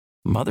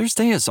Mother's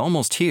Day is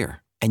almost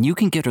here, and you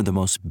can get her the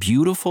most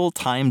beautiful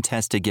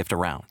time-tested gift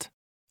around.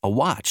 A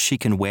watch she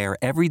can wear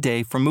every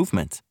day from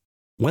Movement.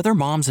 Whether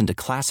mom's into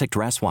classic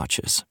dress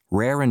watches,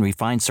 rare and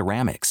refined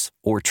ceramics,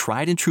 or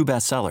tried and true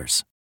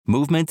bestsellers,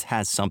 Movement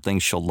has something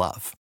she'll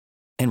love.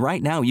 And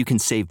right now you can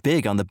save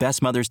big on the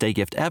best Mother's Day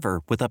gift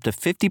ever with up to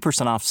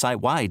 50% off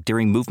site-wide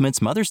during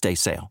Movement's Mother's Day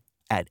sale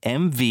at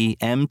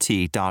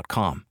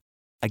MVMT.com.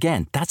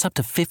 Again, that's up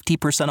to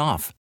 50%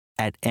 off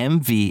at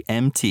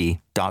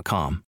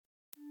MVMT.com.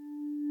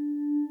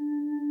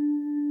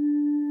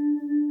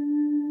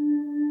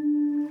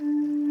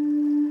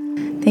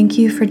 Thank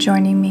you for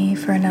joining me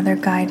for another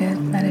guided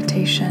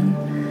meditation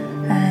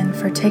and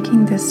for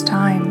taking this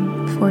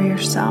time for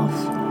yourself,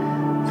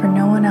 for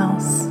no one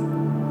else.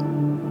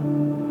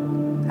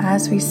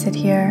 As we sit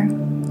here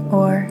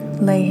or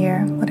lay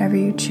here, whatever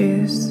you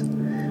choose,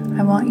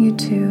 I want you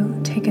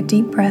to take a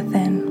deep breath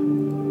in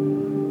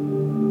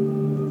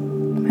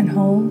and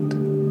hold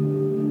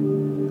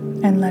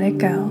and let it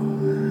go.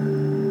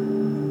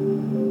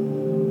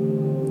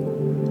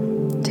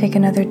 Take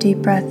another deep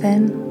breath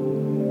in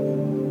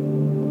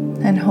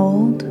and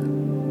hold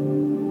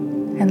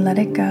and let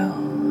it go.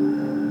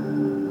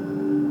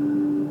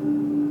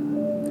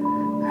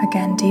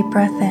 Again, deep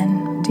breath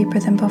in, deeper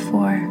than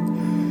before,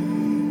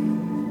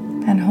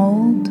 and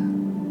hold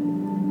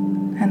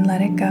and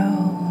let it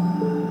go.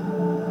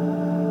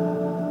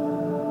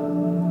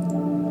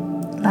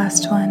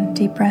 Last one,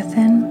 deep breath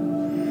in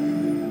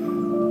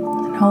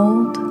and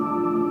hold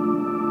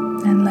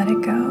and let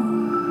it go.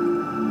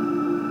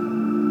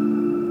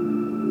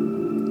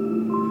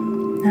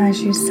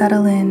 As you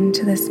settle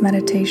into this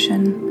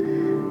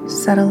meditation,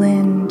 settle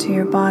into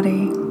your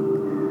body,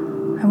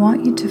 I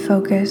want you to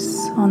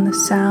focus on the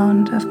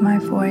sound of my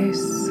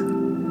voice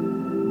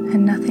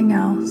and nothing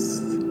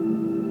else.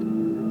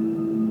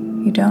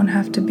 You don't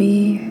have to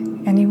be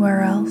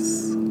anywhere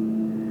else.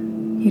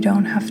 You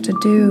don't have to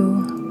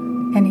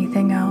do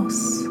anything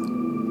else.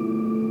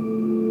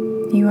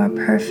 You are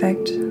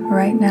perfect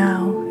right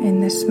now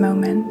in this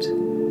moment,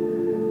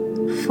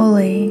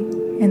 fully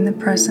in the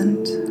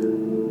present.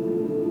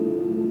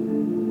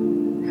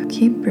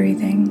 Keep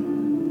breathing,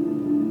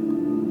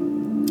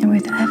 and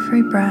with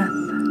every breath,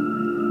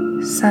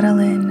 settle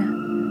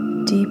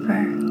in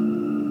deeper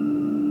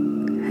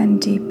and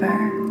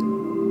deeper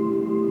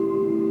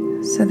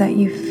so that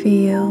you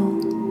feel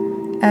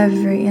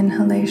every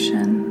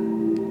inhalation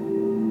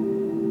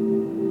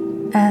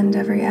and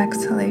every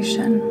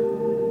exhalation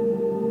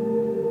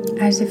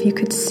as if you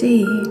could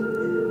see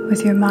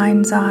with your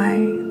mind's eye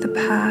the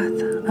path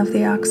of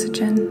the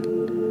oxygen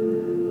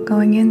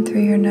going in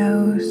through your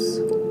nose,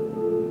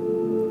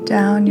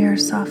 down your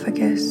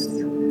esophagus,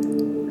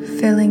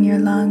 filling your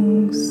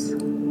lungs,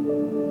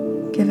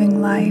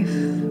 giving life,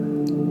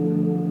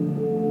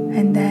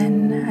 and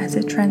then as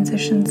it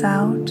transitions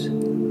out,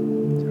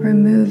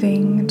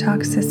 removing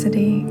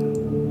toxicity.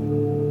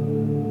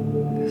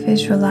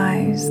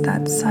 Visualize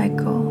that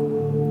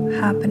cycle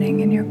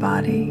happening in your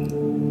body.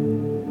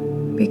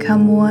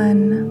 Become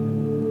one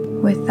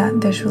with that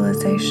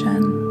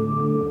visualization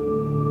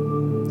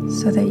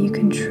so that you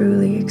can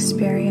truly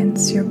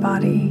experience your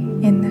body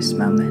in this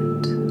moment.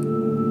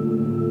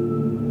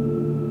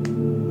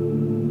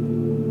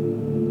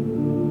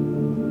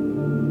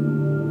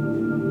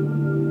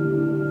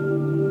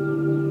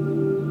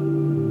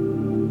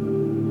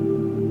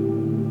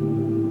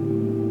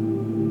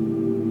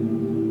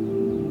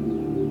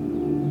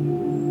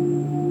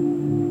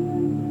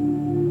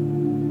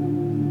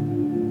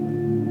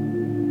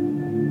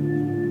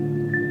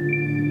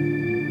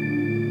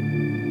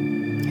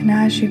 And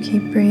as you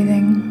keep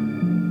breathing,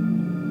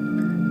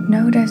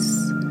 notice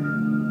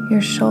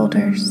your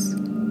shoulders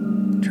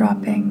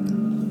dropping.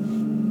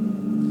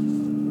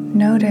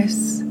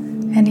 Notice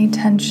any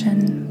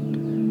tension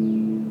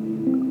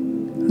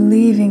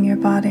leaving your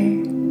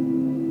body,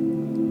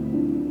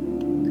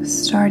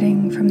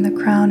 starting from the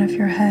crown of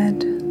your head,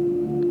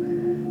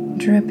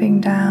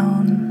 dripping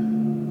down.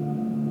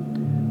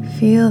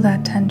 Feel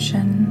that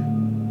tension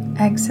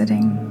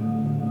exiting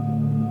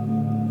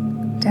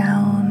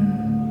down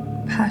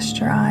past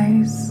your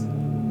eyes,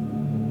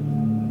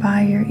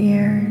 by your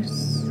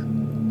ears,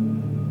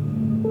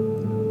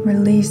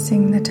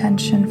 releasing the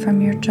tension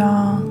from your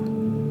jaw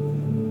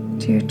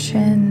to your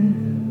chin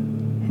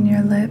and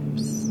your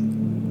lips,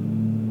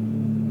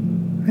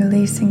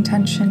 releasing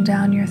tension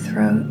down your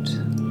throat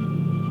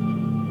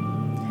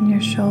and your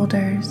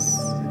shoulders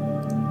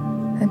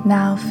that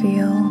now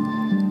feel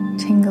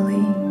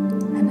tingly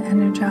and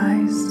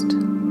energized,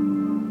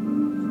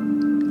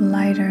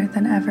 lighter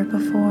than ever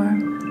before.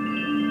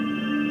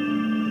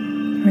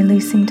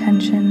 Releasing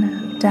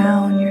tension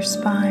down your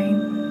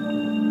spine,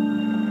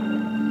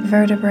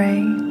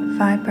 vertebrae,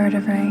 5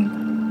 vertebrae,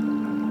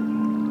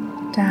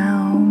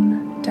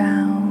 down,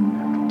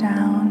 down,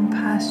 down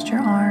past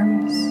your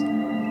arms,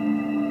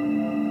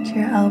 to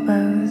your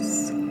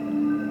elbows,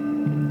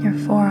 your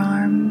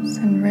forearms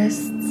and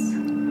wrists,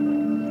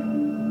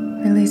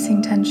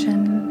 releasing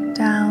tension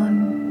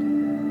down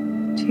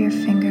to your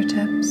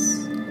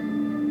fingertips,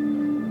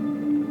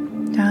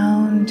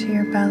 down to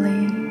your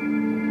belly,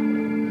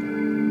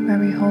 where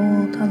we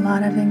hold a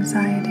lot of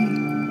anxiety.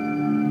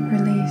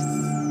 Release.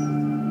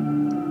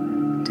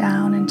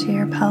 Down into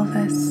your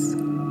pelvis.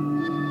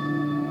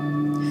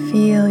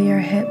 Feel your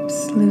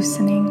hips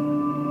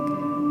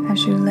loosening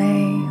as you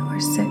lay or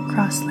sit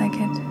cross-legged.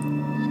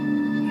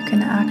 You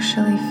can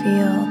actually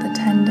feel the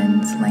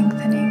tendons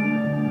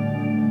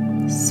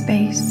lengthening,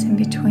 space in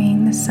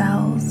between the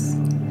cells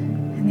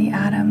and the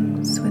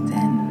atoms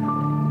within.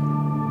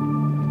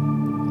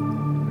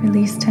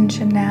 Release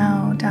tension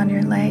now down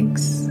your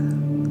legs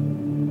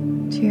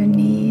to your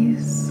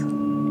knees.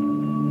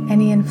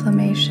 Any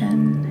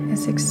inflammation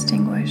is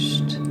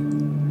extinguished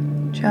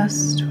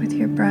just with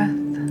your breath.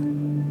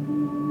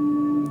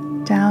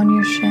 Down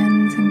your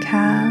shins and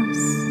calves,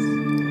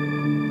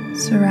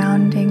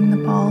 surrounding the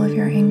ball of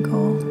your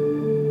ankle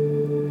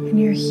and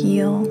your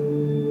heel.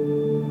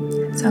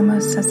 It's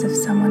almost as if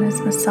someone is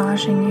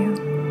massaging you,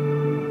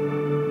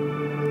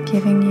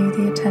 giving you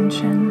the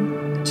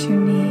attention that you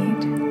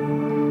need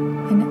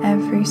in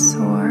every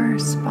sore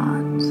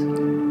spot.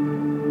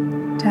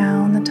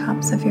 Down the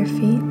tops of your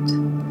feet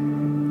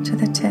to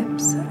the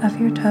tips of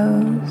your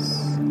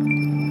toes.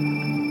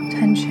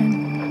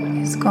 Tension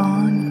is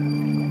gone.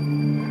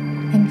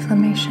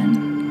 Inflammation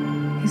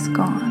is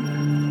gone.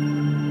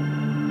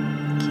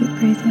 Keep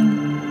breathing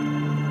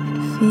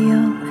and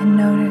feel and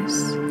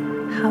notice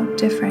how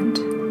different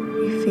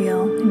you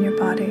feel in your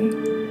body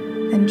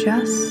than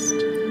just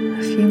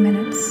a few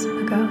minutes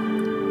ago.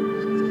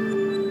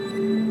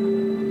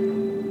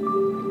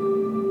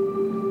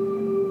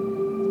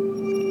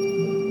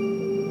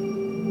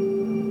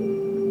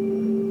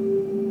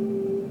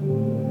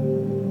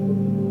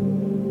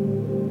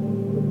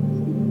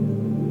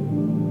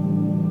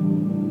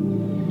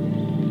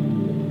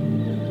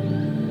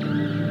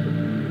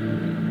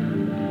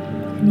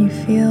 And you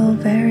feel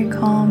very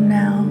calm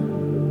now,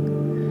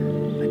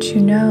 but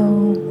you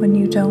know when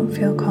you don't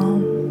feel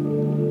calm.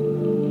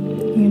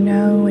 You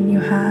know when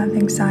you have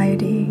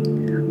anxiety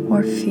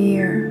or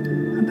fear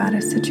about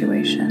a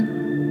situation.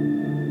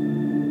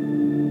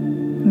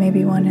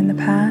 Maybe one in the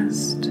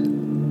past,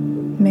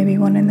 maybe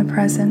one in the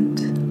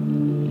present,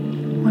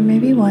 or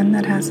maybe one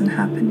that hasn't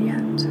happened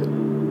yet.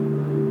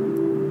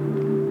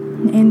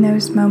 And in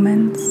those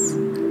moments,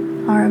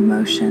 our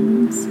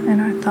emotions and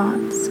our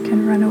thoughts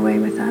can run away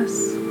with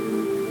us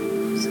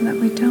so that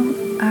we don't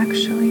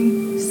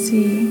actually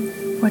see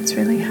what's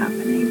really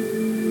happening.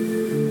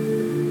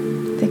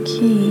 The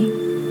key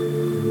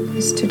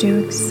is to do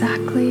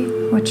exactly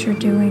what you're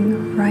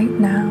doing right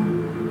now,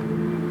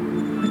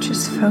 which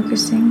is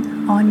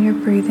focusing on your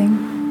breathing,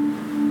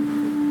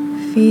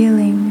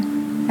 feeling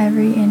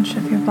every inch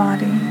of your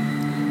body,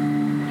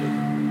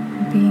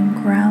 being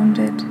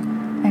grounded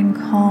and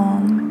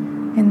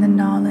calm in the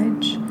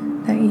knowledge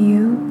that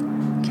you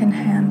can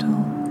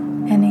handle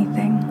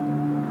anything.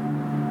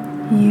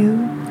 You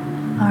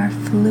are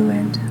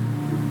fluid.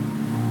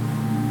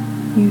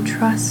 You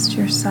trust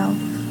yourself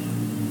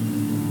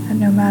that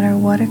no matter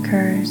what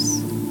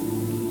occurs,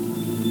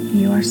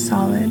 you are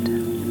solid.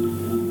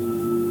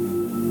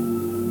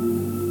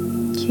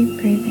 Keep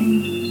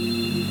breathing,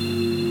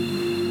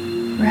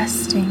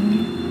 resting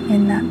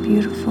in that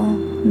beautiful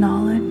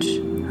knowledge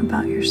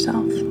about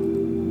yourself.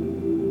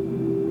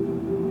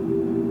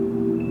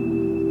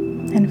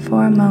 And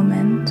for a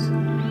moment,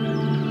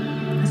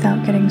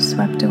 without getting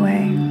swept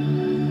away,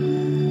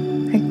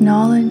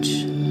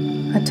 acknowledge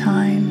a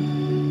time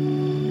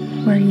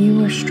where you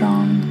were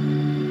strong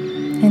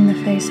in the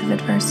face of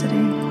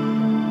adversity,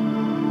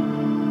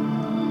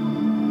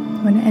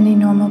 when any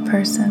normal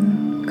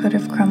person could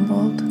have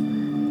crumbled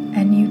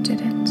and you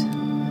didn't.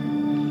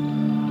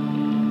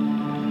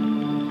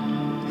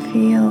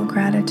 Feel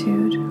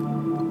gratitude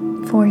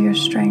for your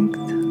strength,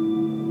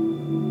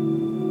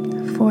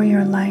 for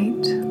your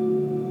light.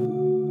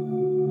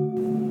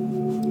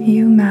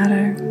 You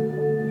matter.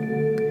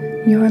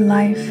 Your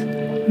life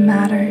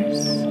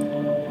matters.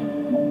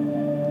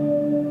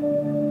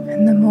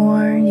 And the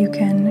more you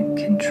can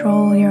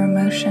control your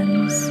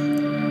emotions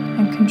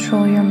and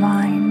control your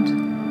mind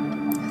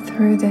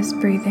through this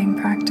breathing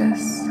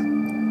practice,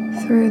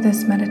 through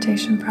this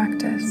meditation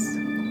practice,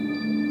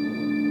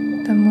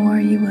 the more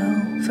you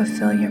will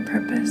fulfill your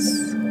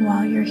purpose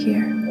while you're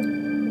here.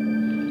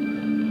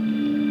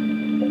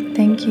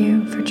 Thank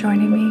you for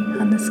joining me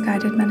on this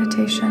guided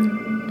meditation.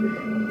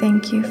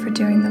 Thank you for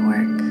doing the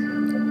work.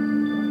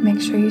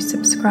 Make sure you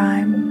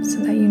subscribe so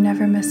that you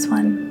never miss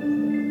one.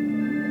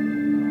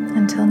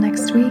 Until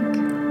next week,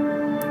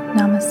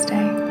 namaste.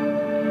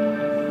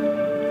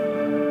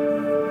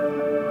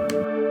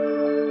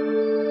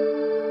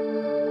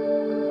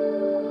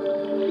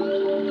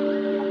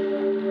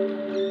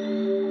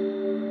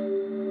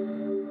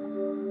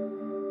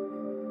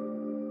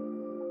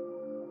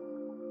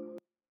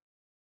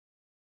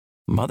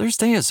 Mother's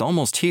Day is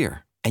almost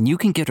here, and you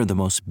can get her the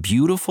most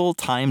beautiful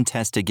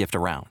time-tested gift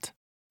around.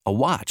 A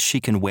watch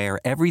she can wear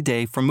every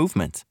day for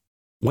movement.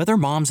 Whether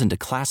mom's into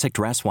classic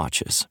dress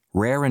watches,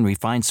 rare and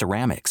refined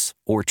ceramics,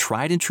 or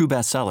tried and true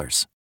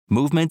bestsellers,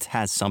 Movement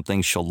has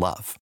something she'll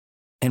love.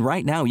 And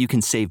right now, you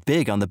can save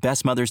big on the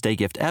best Mother's Day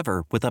gift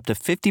ever with up to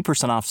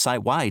 50% off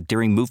site-wide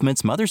during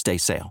Movement's Mother's Day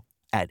sale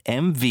at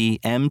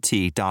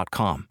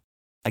MVMT.com.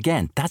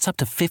 Again, that's up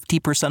to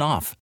 50%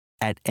 off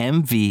at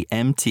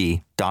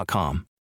MVMT.com.